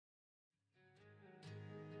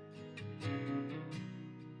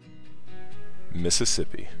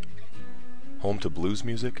Mississippi. Home to blues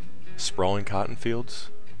music, sprawling cotton fields,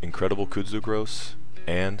 incredible kudzu grows,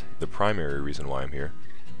 and, the primary reason why I'm here,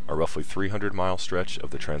 a roughly 300-mile stretch of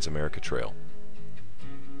the Transamerica Trail.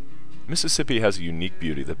 Mississippi has a unique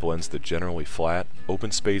beauty that blends the generally flat,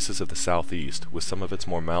 open spaces of the southeast with some of its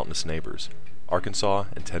more mountainous neighbors, Arkansas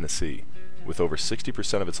and Tennessee, with over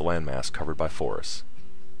 60% of its landmass covered by forests.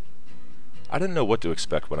 I didn't know what to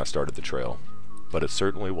expect when I started the trail, but it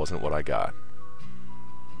certainly wasn't what I got.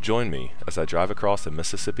 Join me as I drive across the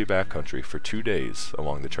Mississippi backcountry for 2 days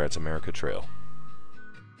along the Transamerica Trail.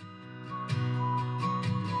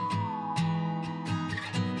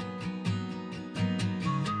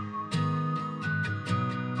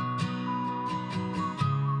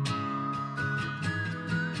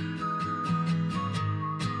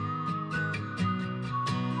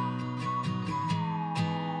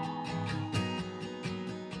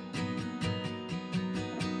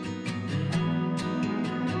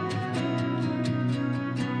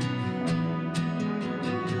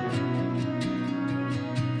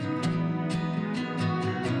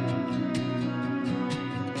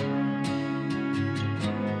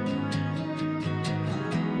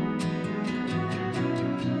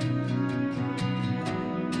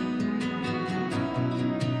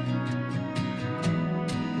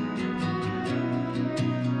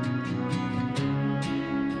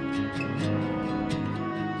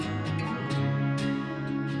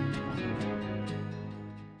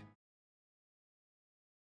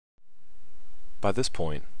 By this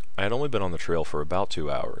point, I had only been on the trail for about 2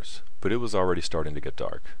 hours, but it was already starting to get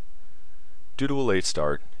dark. Due to a late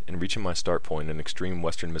start, and reaching my start point in extreme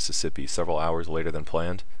western Mississippi several hours later than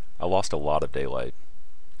planned, I lost a lot of daylight.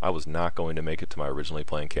 I was not going to make it to my originally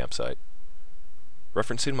planned campsite.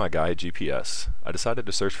 Referencing my guide GPS, I decided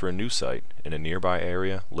to search for a new site in a nearby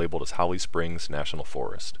area labeled as Holly Springs National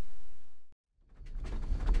Forest.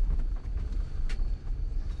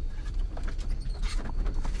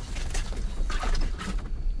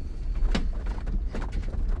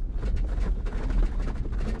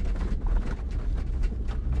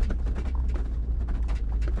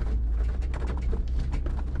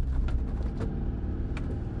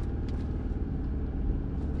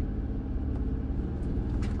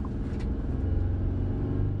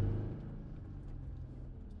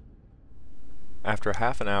 After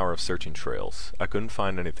half an hour of searching trails, I couldn't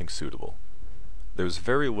find anything suitable. There was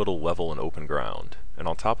very little level and open ground, and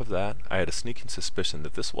on top of that, I had a sneaking suspicion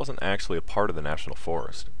that this wasn't actually a part of the National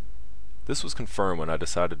Forest. This was confirmed when I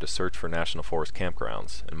decided to search for National Forest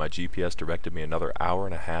campgrounds, and my GPS directed me another hour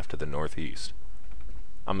and a half to the northeast.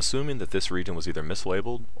 I'm assuming that this region was either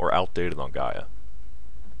mislabeled or outdated on Gaia.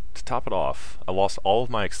 To top it off, I lost all of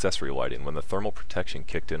my accessory lighting when the thermal protection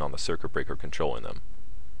kicked in on the circuit breaker controlling them.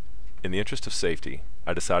 In the interest of safety,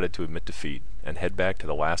 I decided to admit defeat and head back to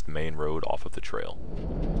the last main road off of the trail.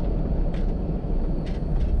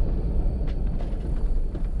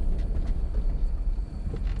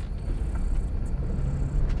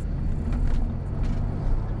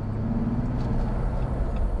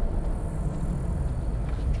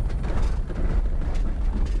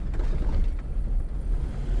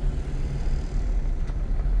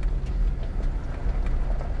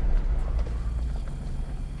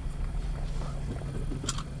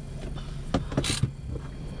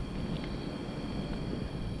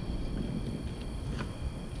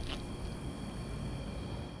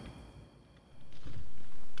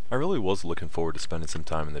 I really was looking forward to spending some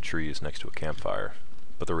time in the trees next to a campfire,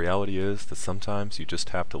 but the reality is that sometimes you just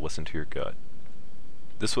have to listen to your gut.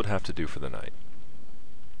 This would have to do for the night.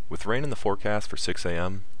 With rain in the forecast for 6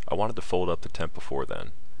 a.m., I wanted to fold up the tent before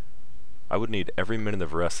then. I would need every minute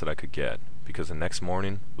of rest that I could get, because the next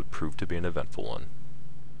morning would prove to be an eventful one.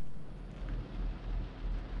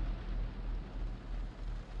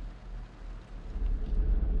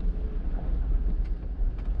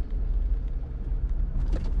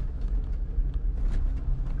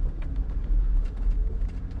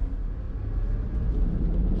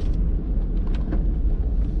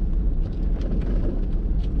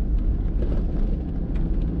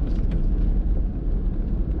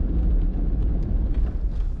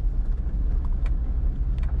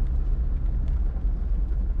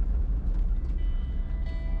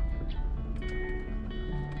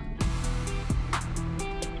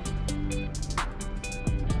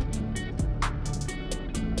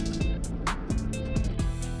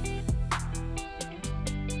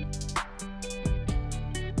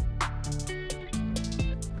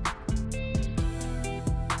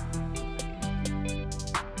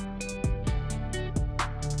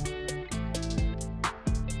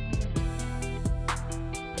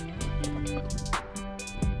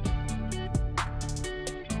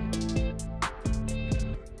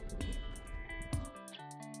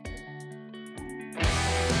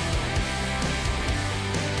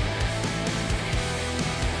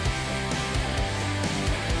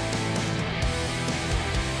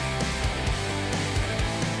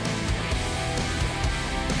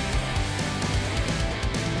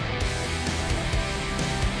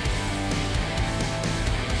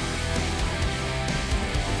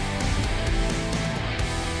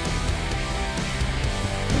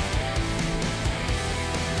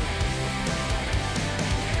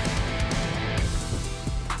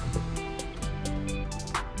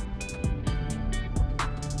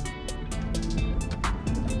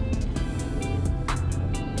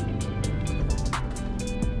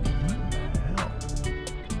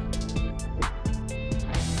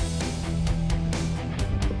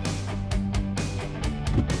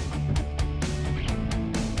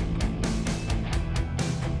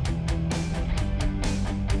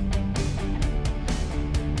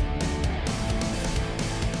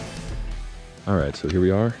 All right, so here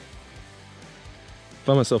we are.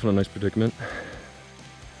 Found myself in a nice predicament.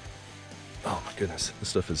 Oh my goodness, this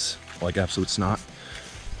stuff is like absolute snot.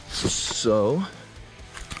 So,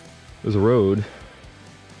 there's a road.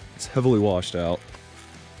 It's heavily washed out.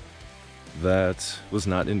 That was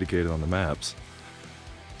not indicated on the maps.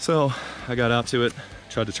 So, I got out to it,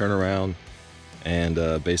 tried to turn around,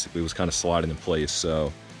 and basically was kind of sliding in place.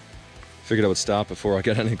 So, figured I would stop before I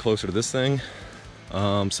got any closer to this thing.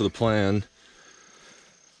 So the plan,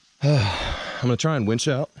 I'm gonna try and winch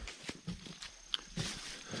out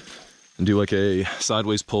and do like a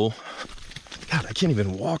sideways pull. God, I can't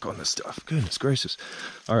even walk on this stuff. Goodness gracious.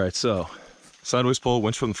 All right, so sideways pull,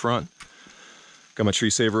 winch from the front. Got my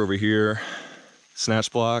tree saver over here,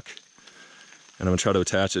 snatch block, and I'm gonna try to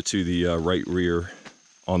attach it to the right rear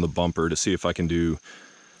on the bumper to see if I can do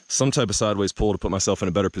some type of sideways pull to put myself in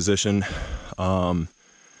a better position.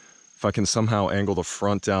 If I can somehow angle the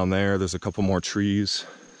front down there, there's a couple more trees.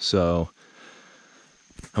 So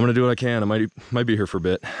I'm gonna do what I can. I might be here for a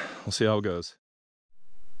bit. We'll see how it goes.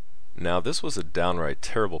 Now this was a downright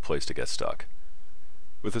terrible place to get stuck.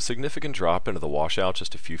 With a significant drop into the washout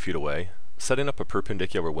just a few feet away, setting up a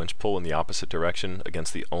perpendicular winch pull in the opposite direction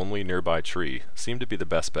against the only nearby tree seemed to be the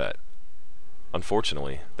best bet.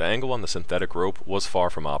 Unfortunately, the angle on the synthetic rope was far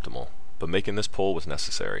from optimal, but making this pull was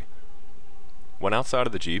necessary. When outside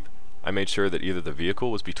of the Jeep, I made sure that either the vehicle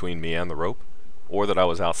was between me and the rope, or that I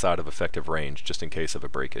was outside of effective range just in case of a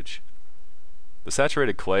breakage. The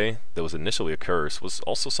saturated clay that was initially a curse was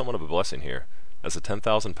also somewhat of a blessing here, as the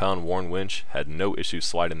 10,000-pound worn winch had no issue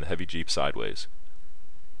sliding the heavy Jeep sideways.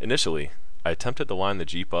 Initially, I attempted to line the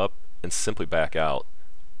Jeep up and simply back out,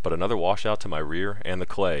 but another washout to my rear and the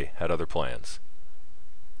clay had other plans.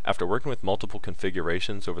 After working with multiple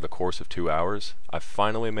configurations over the course of 2 hours, I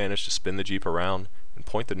finally managed to spin the Jeep around and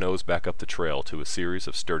point the nose back up the trail to a series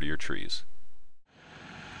of sturdier trees.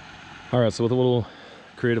 All right, so with a little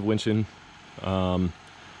creative winching, I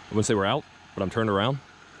wouldn't say we're out, but I'm turned around.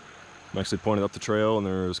 I'm actually pointed up the trail, and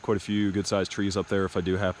there's quite a few good-sized trees up there if I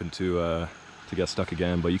do happen to get stuck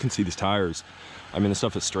again. But you can see these tires. I mean, the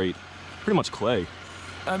stuff is straight, pretty much clay.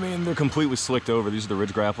 I mean, they're completely slicked over. These are the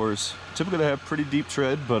ridge grapplers. Typically they have pretty deep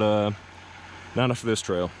tread, but not enough for this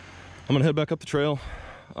trail. I'm gonna head back up the trail,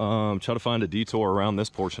 try to find a detour around this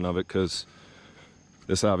portion of it, because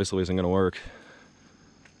this obviously isn't gonna work.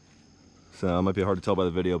 So it might be hard to tell by the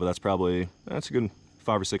video, but that's a good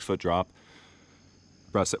 5 or 6 foot drop.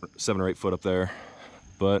 About 7 or 8 foot up there.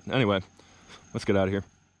 But anyway, let's get out of here.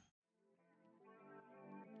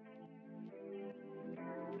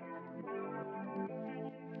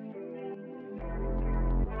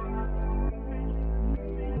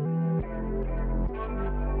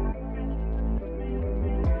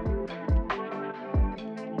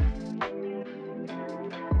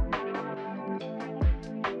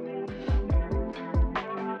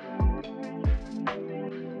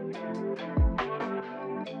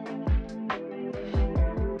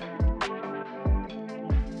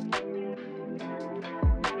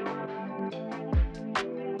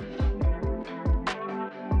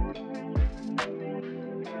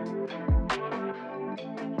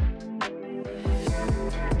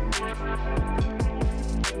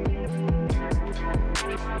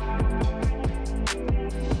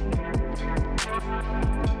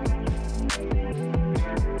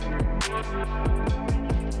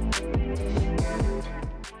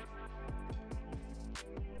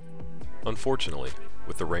 Unfortunately,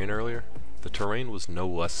 with the rain earlier, the terrain was no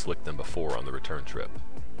less slick than before on the return trip.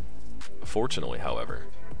 Fortunately, however,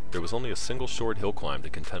 there was only a single short hill climb to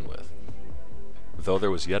contend with. Though there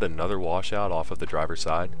was yet another washout off of the driver's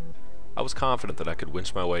side, I was confident that I could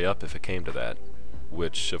winch my way up if it came to that,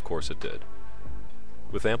 which of course it did.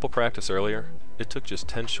 With ample practice earlier, it took just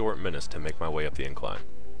 10 short minutes to make my way up the incline.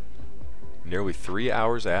 Nearly 3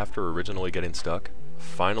 hours after originally getting stuck,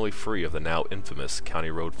 finally free of the now infamous County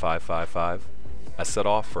Road 555, I set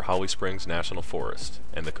off for Holly Springs National Forest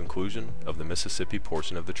and the conclusion of the Mississippi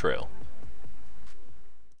portion of the trail.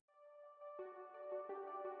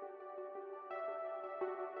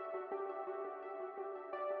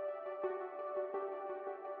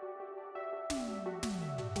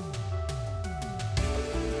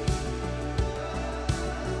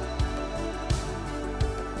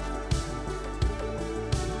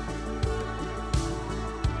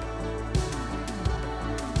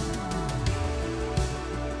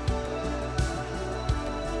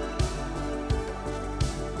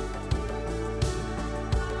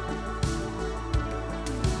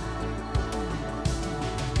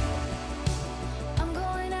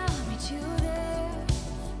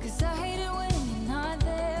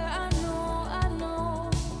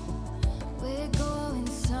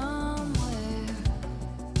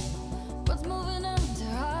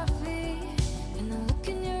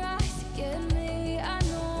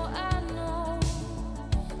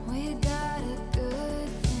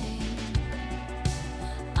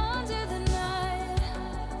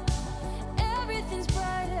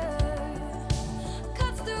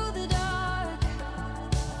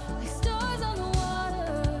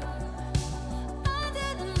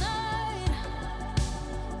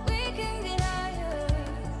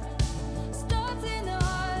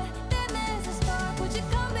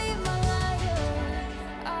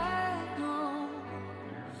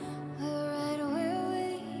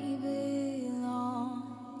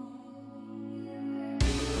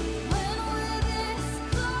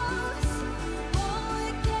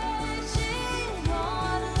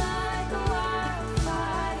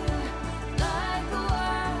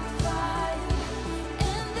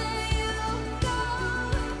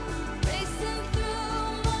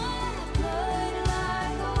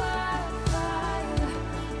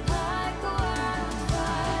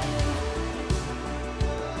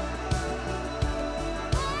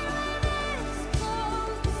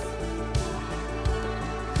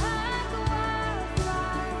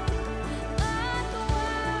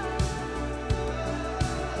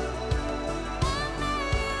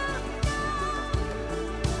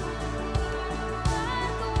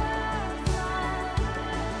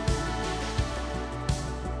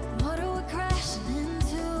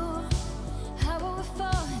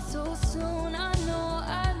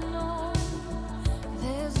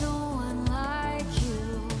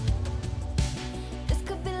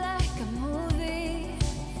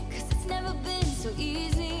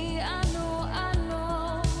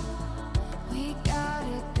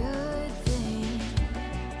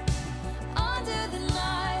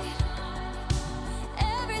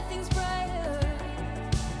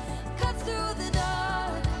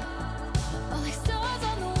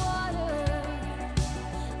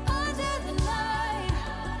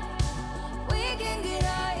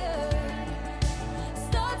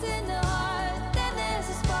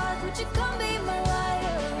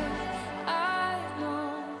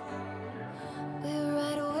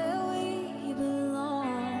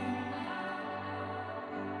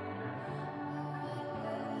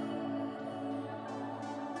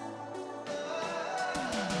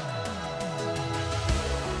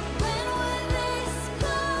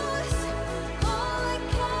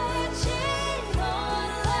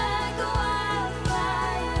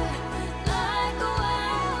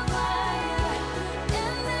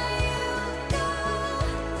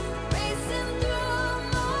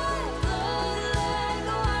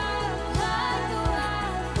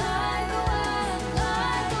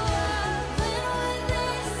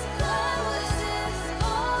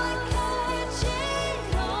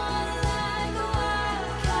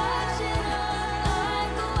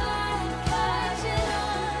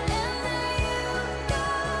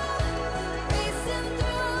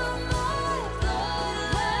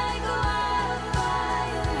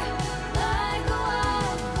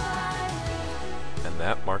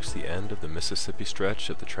 that marks the end of the Mississippi stretch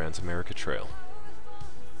of the Trans-America Trail.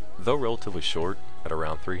 Though relatively short, at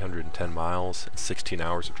around 310 miles and 16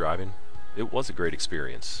 hours of driving, it was a great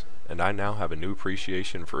experience, and I now have a new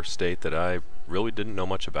appreciation for a state that I really didn't know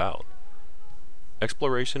much about.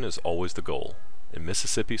 Exploration is always the goal, and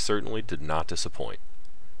Mississippi certainly did not disappoint.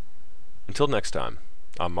 Until next time,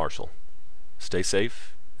 I'm Marshall. Stay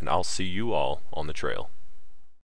safe, and I'll see you all on the trail.